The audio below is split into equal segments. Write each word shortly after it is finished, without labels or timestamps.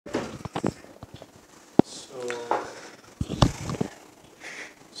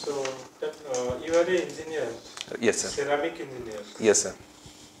So, you are an engineer? Yes, sir. Ceramic engineer? Yes, sir.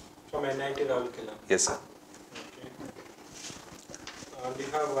 From NIT Rourkela? Yes, sir. Okay. And you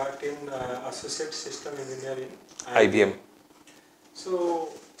have worked in Associate System Engineer in IBM. So,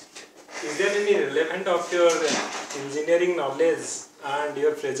 is there any relevant of your engineering knowledge and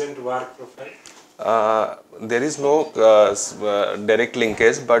your present work profile? There is no direct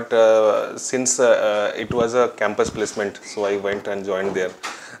linkage, but since it was a campus placement, so I went and joined there.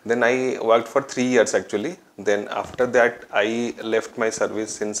 Then I worked for 3 years actually. Then after that, I left my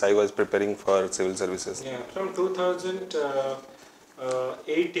service since I was preparing for civil services. Yeah, from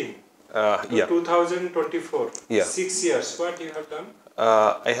 2018 to Yeah. 2024. Yeah. 6 years. What you have done?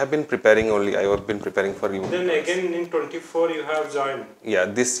 I have been preparing only. I have been preparing for you. Then again in 24 you have joined. Yeah,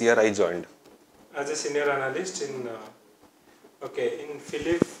 this year I joined. As a senior analyst in in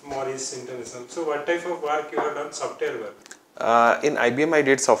Philip Morris International. So what type of work you have done? Software work? In IBM I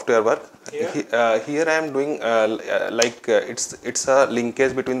did software work. Here I am doing it's a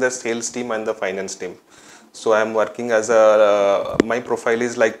linkage between the sales team and the finance team. So I am working as a my profile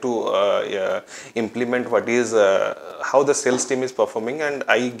is like to implement what is how the sales team is performing, and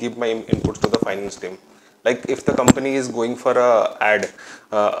I give my inputs to the finance team. Like if the company is going for a ad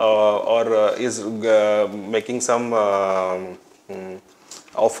or is making some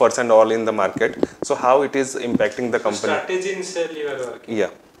offers and all in the market, so how it is impacting the company. Strategy in sale you are working.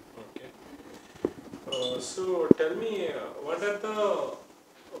 Yeah. Okay. So tell me, what are the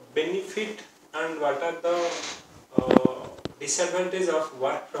benefit and what are the disadvantages of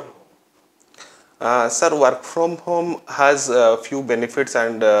work from home? Sir, work from home has few benefits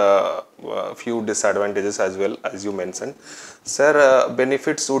and few disadvantages as well, as you mentioned. Sir,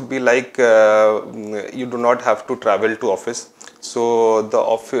 benefits would be like you do not have to travel to office. So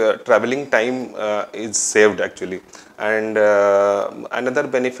the traveling time is saved actually. And another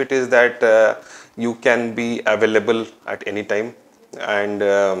benefit is that you can be available at any time, and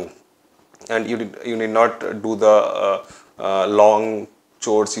you need not do the long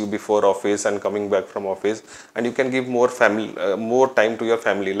chores you before office and coming back from office, and you can give more time to your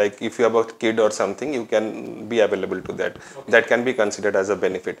family. Like if you have a kid or something, you can be available to that. Okay. That can be considered as a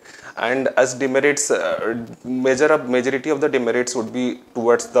benefit. And as demerits, majority of the demerits would be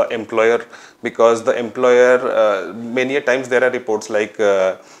towards the employer, because the employer many a times there are reports like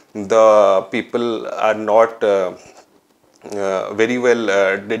the people are not very well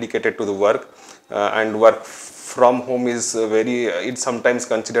dedicated to the work, and work from home is it's sometimes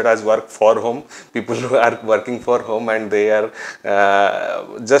considered as work for home. People who are working for home, and they are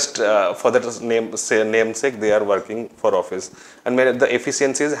just for the namesake they are working for office, and the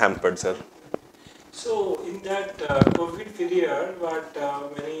efficiency is hampered, sir. So in that COVID period, what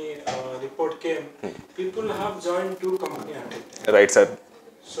many report came, people have joined 2 companies at a time. Right, sir.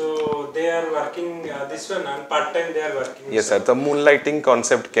 So they are working this one, and part time they are working. Yes, sir. The moonlighting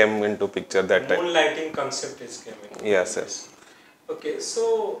concept came into picture that time. Moonlighting concept is coming. Yes, yes. Okay,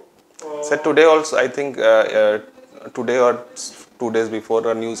 so. Sir, today also I think today or 2 days before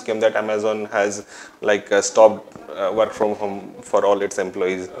a news came that Amazon has stopped work from home for all its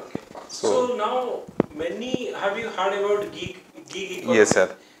employees. Okay. So now have you heard about gig economy? Yes, sir.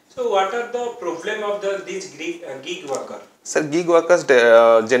 So what are the problem of these gig worker? Sir, gig workers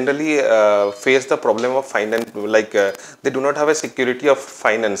generally face the problem of finance, they do not have a security of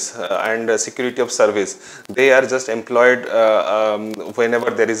finance and security of service. They are just employed whenever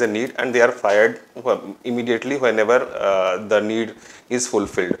there is a need, and they are fired immediately whenever the need is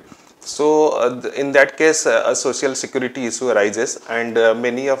fulfilled. So in that case, a social security issue arises, and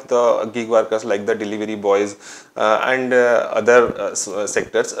many of the gig workers like the delivery boys and other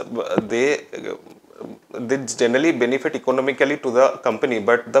sectors, they generally benefit economically to the company,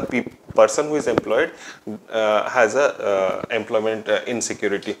 but the person who is employed has a employment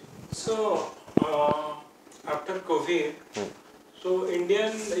insecurity. So after COVID, so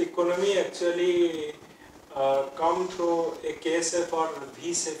Indian economy actually come through a case for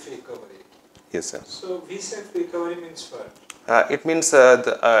V-shaped recovery. Yes, sir. So V-shaped recovery means what? It means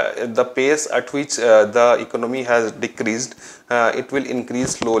the pace at which the economy has decreased, it will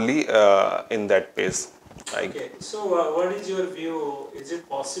increase slowly in that pace. Okay, so what is your view? Is it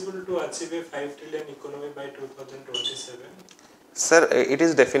possible to achieve a 5 trillion economy by 2027? Sir, it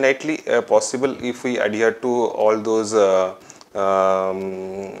is definitely possible if we adhere to all those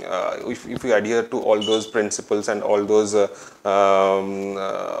if we adhere to all those principles and all those so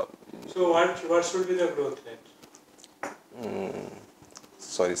what should be the growth rate?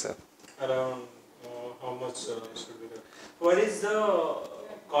 Sorry, sir. Around how much should be the? What is the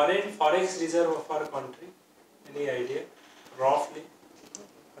current forex reserve of our country? Any idea? Roughly?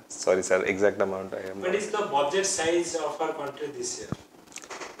 Sorry sir, exact amount I am What is the budget size of our country this year?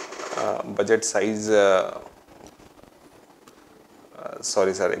 budget size.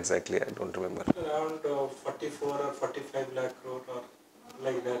 Sorry sir, exactly I don't remember. Around 44 or 45 lakh crore or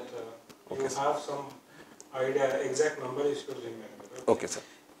like that. Okay, You sir. have some idea, exact number you should remember. Okay sir.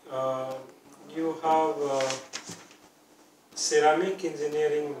 Uh, you have ceramic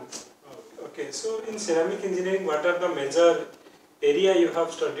engineering. Okay, so in ceramic engineering, what are the major area you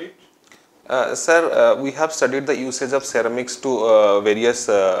have studied? Sir, we have studied the usage of ceramics to various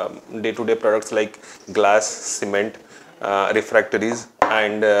day-to-day products like glass, cement, refractories,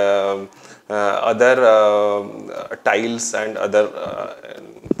 and other tiles and other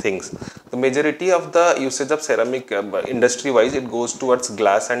things. The majority of the usage of ceramic industry-wise, it goes towards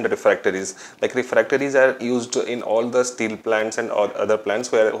glass and refractories. Like refractories are used in all the steel plants and all other plants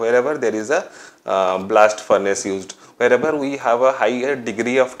wherever there is a blast furnace used. Wherever we have a higher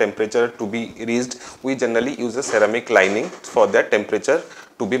degree of temperature to be reached, we generally use a ceramic lining for that temperature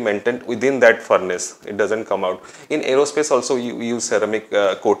to be maintained within that furnace. It doesn't come out. In aerospace also we use ceramic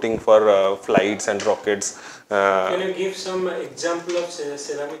coating for flights and rockets. Can you give some example of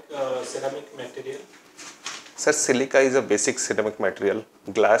ceramic material? Sir, silica is a basic ceramic material.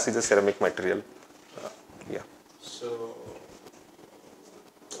 Glass is a ceramic material. Yeah. So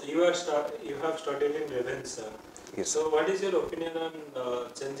you have studied in Ravenshaw. Yes. So what is your opinion on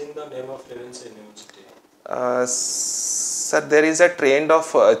changing the name of Ravenshaw University? Sir, there is a trend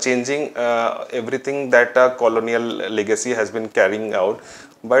of changing everything that a colonial legacy has been carrying out,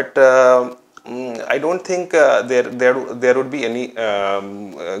 but I don't think there would be any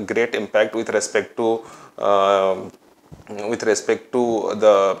great impact with respect to the with respect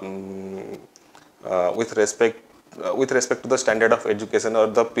to the standard of education or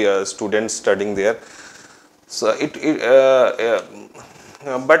the students studying there. So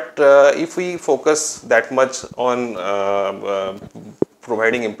but if we focus that much on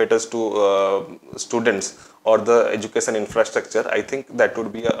providing impetus to students or the education infrastructure, I think that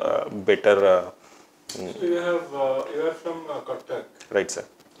would be a better. So you are from Cuttack. Right, sir.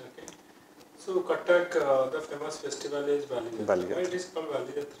 Okay. So Cuttack, the famous festival is Bali Jatra. Why it is called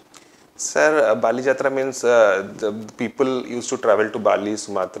Bali Jatra? Sir, Bali Jatra means the people used to travel to Bali,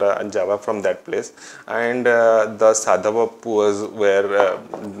 Sumatra and Java from that place, and the Sadhava was where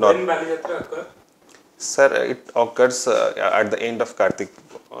When Bali Jatra occur? Sir, it occurs at the end of Kartik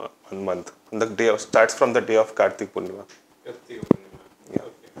month. The day starts from the day of Kartik Purnima. Kartik Purnima. Yeah.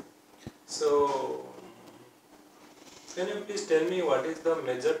 Okay. So, can you please tell me what is the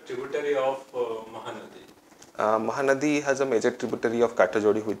major tributary of Mahanadi? Mahanadi has a major tributary of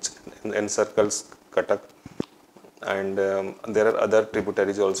Katajodi which encircles Cuttack, and there are other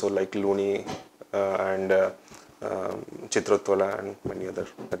tributaries also like Luni and Chitrotwala and many other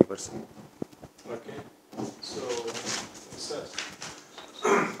rivers. Okay. So, sir.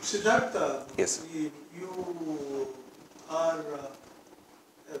 Siddharth, Yes. you are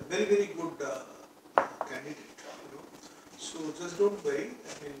a very, very good candidate. You know? So just don't worry.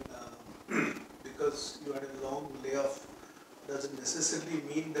 I mean, because you had a long layoff doesn't necessarily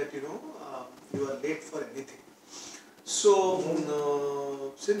mean that you are late for anything.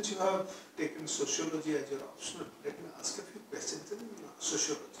 So since you have taken sociology as your optional, let me ask a few questions in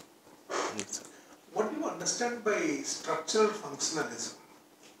sociology. Yes, What do you understand by structural functionalism?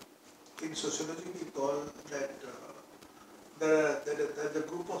 In sociology, we call that the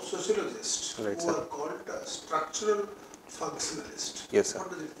group of sociologists Right, who sir. are called structural functionalists. Yes, sir.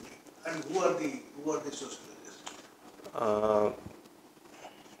 What does it mean? And who are the sociologists?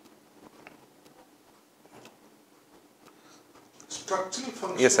 Structural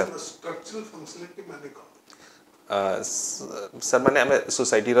function. Yes, sir. Structural functionality माने कौन? Sir माने आमे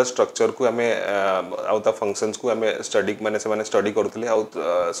society रा structure को आमे आउता functions को आमे study माने से माने स्टडी करथले आउट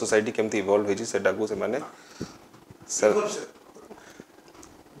सोसाइटी केमती इवॉल्व होई सेटा को से माने sir.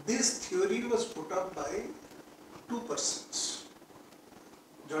 This theory was put up by two persons.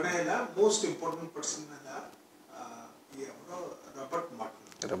 जने हैला most important person हैला ये हमरो रॉबर्ट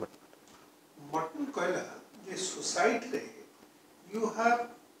मॉर्टन. मॉर्टन कहला जे सोसाइटी रे you have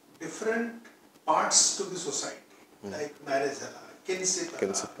different parts to the society, like marriage हैला, kinship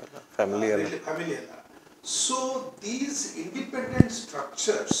family हैला. So these independent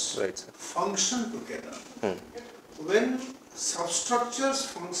structures Right, function together. When substructures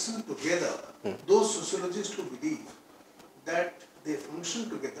function together, those sociologists who believe that they function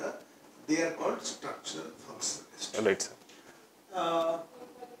together, they are called structural functionalists. Right, sir.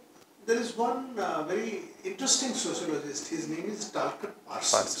 There is one very interesting sociologist. His name is Talcott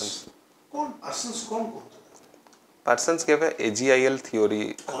Parsons. कौन Parsons कौन होता है? persons के वे AGIL theory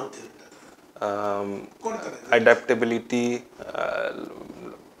कौन थे कौन था adaptability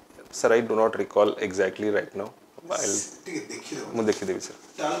sir I do not recall exactly right now ठीक है देखिए मैं देखी देवी sir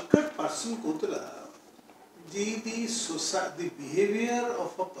Talcott person Kotla the society the behavior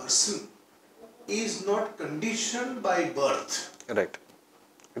of a person is not conditioned by birth right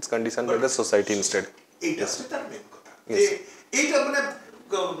it's conditioned by the society instead एटा से तार main कथा ये एटा माने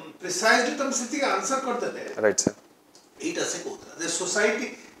प्रिसाइजली तुम सिटी का आंसर कर देले right sir एटा से कोतला the society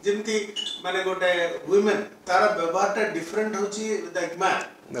जेमती माने गोटे women तारा व्यवहारटा डिफरेंट होची like man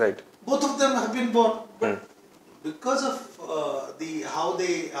right both of them have been born but because of the how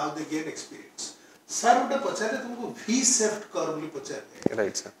they gain experience sir उटा पचारे तुमको V shaped curve भी पचारे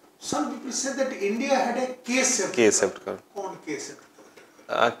right sir some people say that India had a K shaped curve कौन K shaped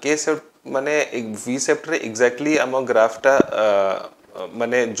K shaped माने एक V shaped रे exactly आम graph टा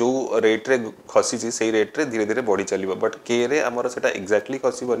माने जो रेट रे खसी ची सही रेट रे धीरे धीरे बढ़ी चलिबो बट K रे हमर सेटा exactly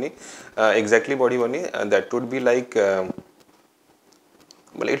खसी बनी exactly बढ़ी बनी that would be like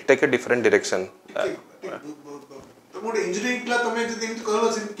well it take a different direction तमोड engineering class तमे जदि इमति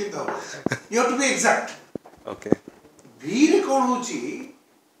कहलो सिम किन था you have to be exact okay V रे कोन होची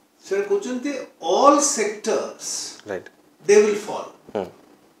sir कोचंती all sectors right they will fall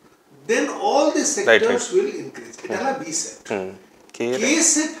then all the sectors will increase it hala B set K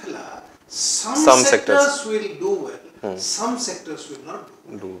set hala some sectors will do well some sectors will not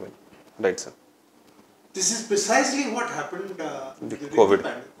do well right sir this is precisely what happened with during COVID.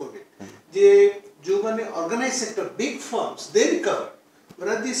 the COVID je jo mane organized sector big firms they recovered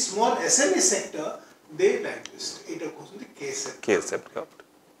whereas the small SME sector they languished it was the K set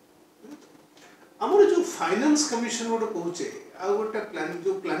हमर जो finance commission गोटे कहूचे आ गोटे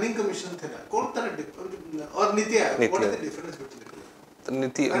planning commission थेला कोन तरह और NITI Aayog what is the difference between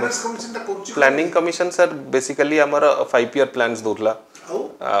नीति finance commission ता कोन planning commission sir basically हमर 5 year plans दोथला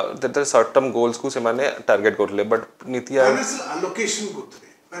that the short term goals को से माने टारगेट करले but NITI Aayog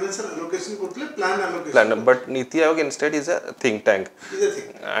financial allocation करले plan but NITI Aayog instead is a think tank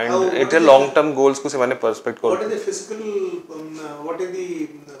and it a long term goals को से माने पर्सपेक्ट कर what is the physical what is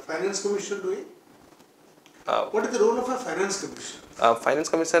the finance commission doing what is the role of a finance commission finance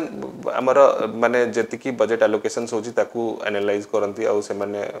commission amara mane jetiki budget allocations hoji taku analyze karanti au se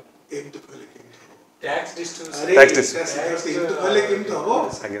mane tax distribution into kale kim to hobo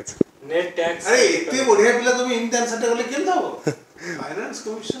net tax are ete bodhiya pila tumi in answer ta kale kim to hobo finance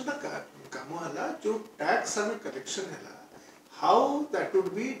commission ta काम हला जो tax ame collection हला how that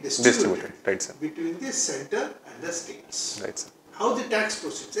would be distributed right sir between the center and the states right sir how the tax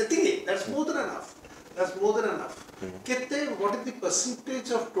proceeds I think that's more than enough what is the percentage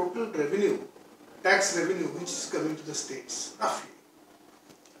of total revenue tax revenue which is coming to the states roughly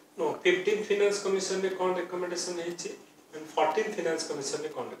no 15th finance commission ne kon recommendation hechi and 14th finance commission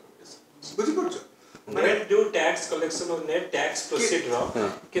ne kon recommendation बुझी पड़छ net due tax collection or net tax proceed ro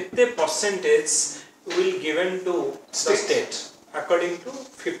kette percentage will given to the state according to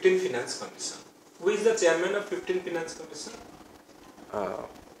 15th finance commission who is the chairman of 15th finance commission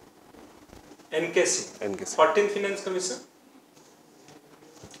NKC 14th Finance Commission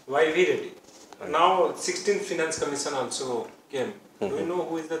YV Reddy now 16th Finance Commission also came do you know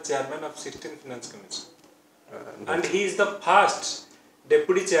who is the chairman of 16th Finance Commission and he is the first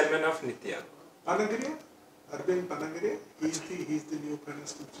deputy chairman of Niti Aayog Panagiriya Arvind Panagiriya he is the new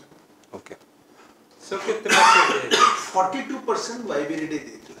finance commissioner okay so कितने percent 42% YV Reddy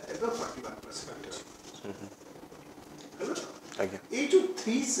देथला एबे 41% hello आज्ञा ये जो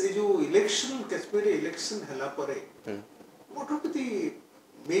जो election Kashmir election हला परे what will be the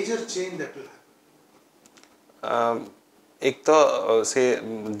major change that will happen एक तो से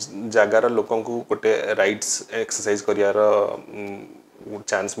जागार लोकन को गोटे राइट्स एक्सरसाइज करियार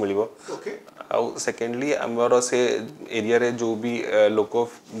चांस मिलिबो ओके आ सेकेंडली हमर से एरिया रे जो भी लोक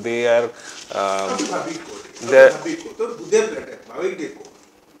दे आर भाभी को तो दुधे प्लेट भाभी देखो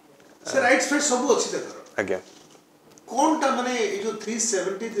से राइट्स फिर सब अच्छी देखो आज्ञा कौन टा माने ये जो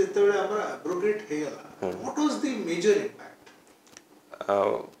 370 जेते बेले हमरा एब्रोगेट हे गला what was the major impact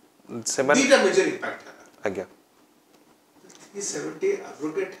semen दीटा major impact है आज्ञा 370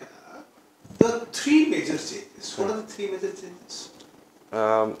 एब्रोगेट है the three major changes what are the three major changes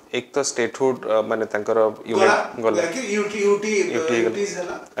एक तो स्टेटहुड माने तांकर यूनिट गला कि यूटीज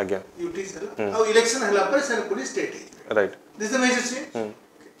हला आज्ञा यूटीज हला और इलेक्शन हला पर सर पूरी स्टेट है right this is the major change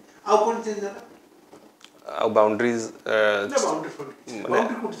और कौन चेंज हला बाउंड्रीज बाउंड्री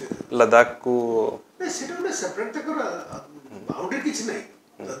कोड लद्दाख को नहीं सेटा गोटे सेपरेट तक बाउंड्री किछ नहीं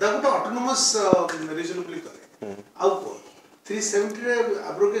लद्दाख गोटे ऑटोनोमस रीजनबली करे आउ को 370 रे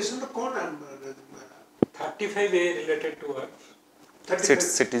एब्रोगेशन तो कोन 35A related to what?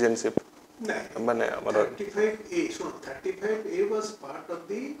 citizenship माने हमारा 35A सुनो 35A was part of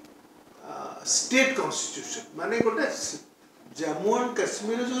the state constitution माने गोटे जम्मू एंड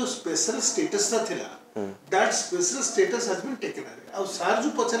कश्मीर जो स्पेशल स्टेटस था थिला that special status has been taken away और सार जो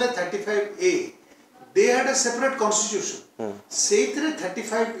पचले 35A they had a separate constitution सेइतरे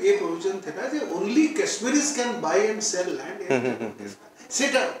 35A provision थिला जे only Kashmiris can buy and sell land in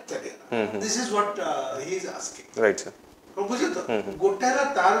सेटा चलेगा this is what he is asking right sir बुझे तो गोटेरा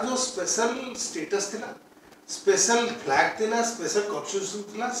तार जो स्पेशल स्टेटस थिला स्पेशल फ्लैग थिला स्पेशल कॉन्स्टिट्यूशन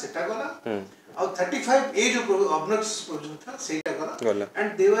थिला सेटा गला और 35A जो ऑब्जेक्ट्स प्रोविजन था सेटा गला and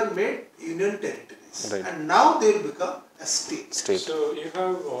they were made union territories and now they will become a state So you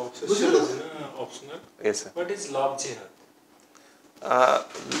have socialism optional. yes sir What is love jihad?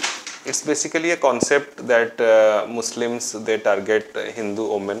 It's basically a concept that Muslims they target Hindu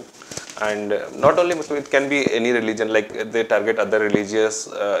women and not only Muslim, it can be any religion, like they target other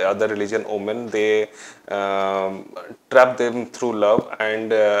religion women, they trap them through love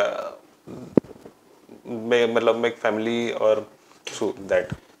and make family or through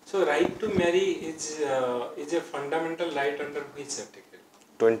that. So right to marry is a fundamental right under which article?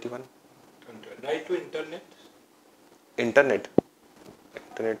 21. Right to internet?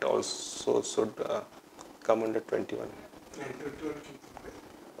 Internet also should come under 21.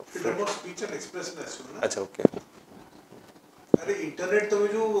 freedom of speech and expression assume na अच्छा okay अरे internet तो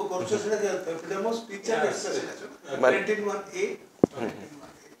जो कौन-सा freedom of speech and expression assume 19(1)(a).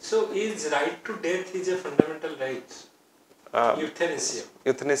 So is right to death is a fundamental right?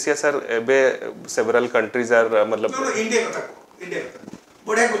 euthanasia sir ebe several countries are मतलब no India कथा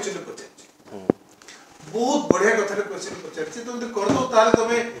बढ़िया question पचारछि बहुत बढ़िया कथा क्वेश्चन पचारछि तुम कर दो ताले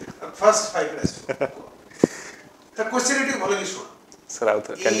तमे फर्स्ट 5 क्लास ता क्वेश्चन एटी भलो कि सुन sir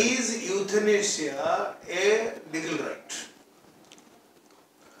is euthanasia a legal right?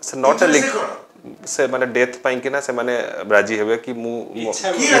 sir not a legal से माने डेथ पाइन के ना से माने राजी हेबे कि मु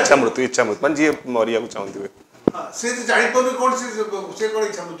इच्छा मृत्यु माने जे मरिया को चाहंती हां से तो जानि तो कोन से कोन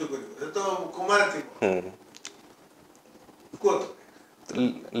इच्छा मृत्यु करियो तो कुमार थी को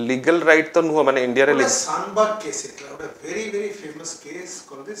लीगल राइट तो नुह माने इंडिया रे सानबाग केस है very very famous case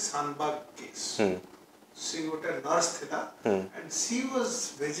called the सानबाग case she got a nurse thila and she was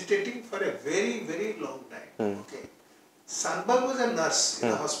vegetating for a very long time okay Sanbag was a nurse in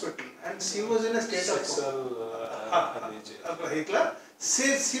a hospital and she was in a state of sexual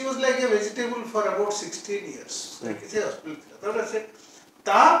she was like a vegetable for about 16 years like is hospital thila se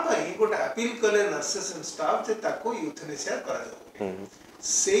ta pai got appeal kale nurses and staff je tako euthanasia kara jabe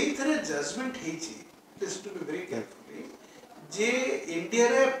sei thare judgment heichi this to be very carefully J India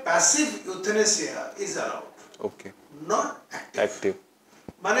रे passive euthanasia is allowed okay not active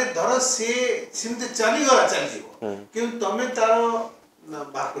माने धर से सिमते चली गला चली जीवो कि तमे तारो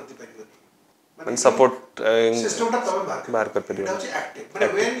बाहर करते परिबो माने सपोर्ट सिस्टम ता तमे बाहर कर परिबो it is active but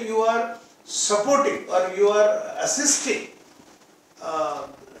when you are supporting और you are assisting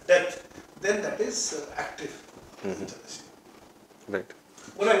death then that is active right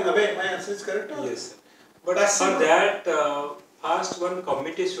बोला अबे my answer is correct yes sir. But for that, first one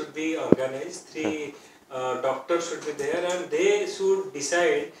committee should be organized. 3 doctors should be there, and they should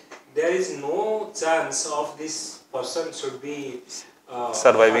decide. There is no chance of this person should be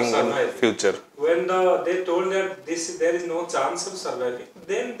surviving in future. When they told that there is no chance of surviving,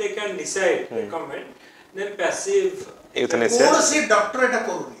 then they can decide, recommend. Then passive euthanasia. कौन से doctor Etah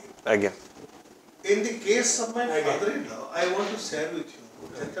करूनी? Again. In the case of my father-in-law, I want to share with you.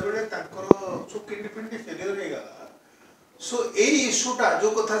 जेतबेले तांकर चुक independent failure हे गला सो ए इशूटा जो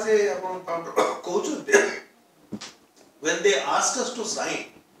कथा से आपण कहउछ when they asked us to sign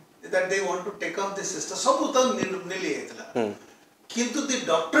that they want to take off the sister सब तो नेली हेतला किंतु the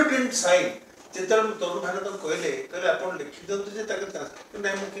doctor didn't sign जेतबेले तोर भाने तो कहले आपण लिखि दंतु जे ताके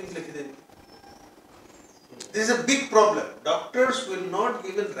नै मु किन लिखि देनी this is a big problem doctors will not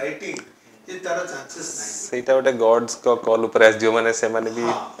give in writing ये तारा चांसेस नहीं सेटा ओटे गॉड्स का कॉल ऊपर एस जो माने से माने भी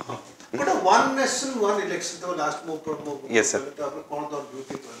but one nation one election तो लास्ट मो यस सर तो आपने कौन दो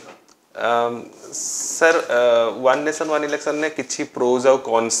ड्यूटी करला sir one nation one election ने किछि प्रोज और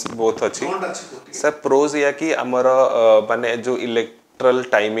कॉन्स बोथ अछि सर प्रोज या कि हमर माने जो इलेक्ट्रल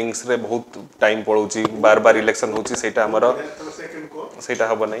टाइमिंग्स रे बहुत टाइम पड़ुची बार बार इलेक्शन होची सेटा हमर सेटा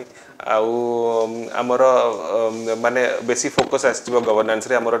हबो नै आउ हमर माने बेसी फोकस आसीबो गवर्नेंस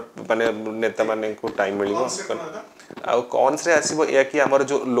रे हमर माने नेता माने को टाइम मिलिबो आउ कौनस रे आसीबो या कि हमर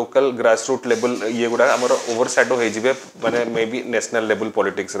जो लोकल ग्रास रूट लेवल ये गुडा हमर ओवरशैडो हे जिबे माने may be national level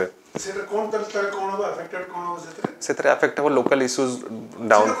politics रे सेटा कोन तरह कोन हो अफेक्टेड कोन हो सेतरे अफेक्ट हो लोकल इश्यूज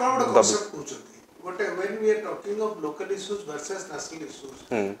डाउन द गोटे when we are talking of local issues versus national issues,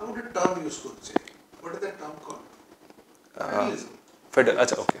 हम एक term use करते हैं. What is that term called? Federalism.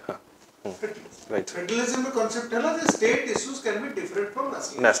 अच्छा ओके हाँ राइट. फेडरलिज्म में कांसेप्ट है ना कि state issues can be different from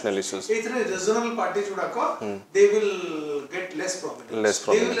national issues. इतने regional parties गुड़ाको they will get less prominence.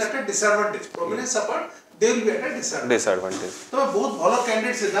 They will at a disadvantage. Prominence apart they will be at a disadvantage. तो बहुत भलो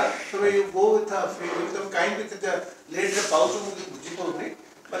candidate सिद्धा तो यू गो विथ अ एकदम kind with the late रे pouch मुझे बुझी पउनी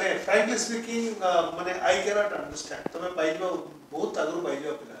माने फ्रैंकली स्पीकिंग माने आई कैन नॉट अंडरस्टैंड. तो मैं पाइजो बहुत आगु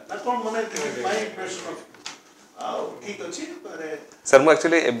पाइजो पिला ना कोन माने माय इंप्रेशन ऑफ ठीक अछि. सर मु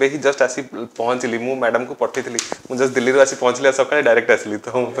एक्चुअली एबे ही जस्ट आसी पहुंचली मु मैडम को पठेतली मु जस्ट दिल्ली रो आसी पहुंचली सकाळे डायरेक्ट आसली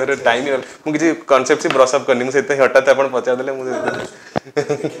तो फिर टाइम मु किछि कांसेप्ट से ब्रश अप करनी मु सेते हटात आपण पचा देले मु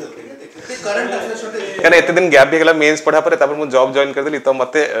करंट अफेयर्स कारण एते दिन गैप भी गेला मेंस पढ़ा पर तापर मु जॉब जॉइन कर देली तो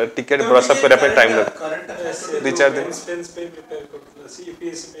मते टिकट ब्रश अप करे पे टाइम लग करंट अफेयर्स रिचार्ज दे डिस्टेंस पे प्रिपेयर करथला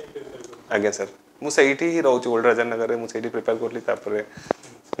सीपीएससी पे प्रिपेयर कर. आगे सर मु सेठी ही रहू ओल्ड राजनगर रे मु सेठी प्रिपेयर करली तापर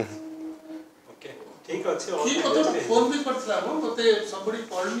ओके ठीक अछि. की मतलब फोन भी करथला हो मते somebody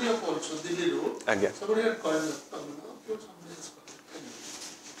called me up also Delhi रो. आगे somebody had called me क्यों somebody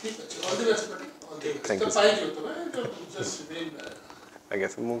ठीक अछि. All the best buddy. Thank you. तो पाई जो तो मैं जस्ट रिमेन आगे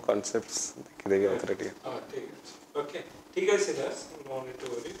सर मु कांसेप्ट्स देखि देगे ऑथोरिटी. हां ठीक अछि. ओके ठीक अछि दास. No need to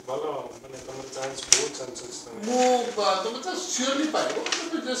worry. भलो माने तमर चांस बहुत चांसेस मो तो मतलब श्योरली पाइबो.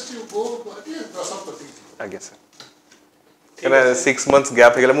 तो just you go brush up करती. आगे सर केना 6 मंथ्स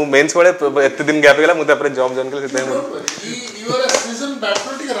गैप हे गेला मु मेंस वाले एते दिन गैप हे गेला मु तापर जॉब जॉइन कर सेते you are a season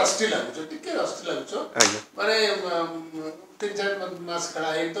batsman टिके रस्टी लागुछ टिके रस्टी लागुछ माने 3-4 मास खेला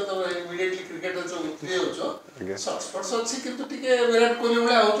एक तो इमीडिएटली क्रिकेट जो उतरे होचो शॉट्स अछि किंतु टिके विराट कोहली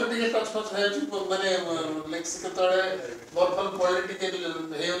वाला होचो टिके टच हे होचो माने लेग्स के तळे बॉल फॉल क्वालिटी के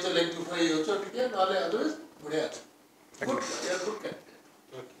हे होचो लेग टू फ्री होचो टिके नाले अदरवाइज बढ़िया अछि. गुड यार गुड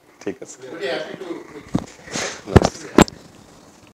कैप्टन. ठीक है सर. Very happy to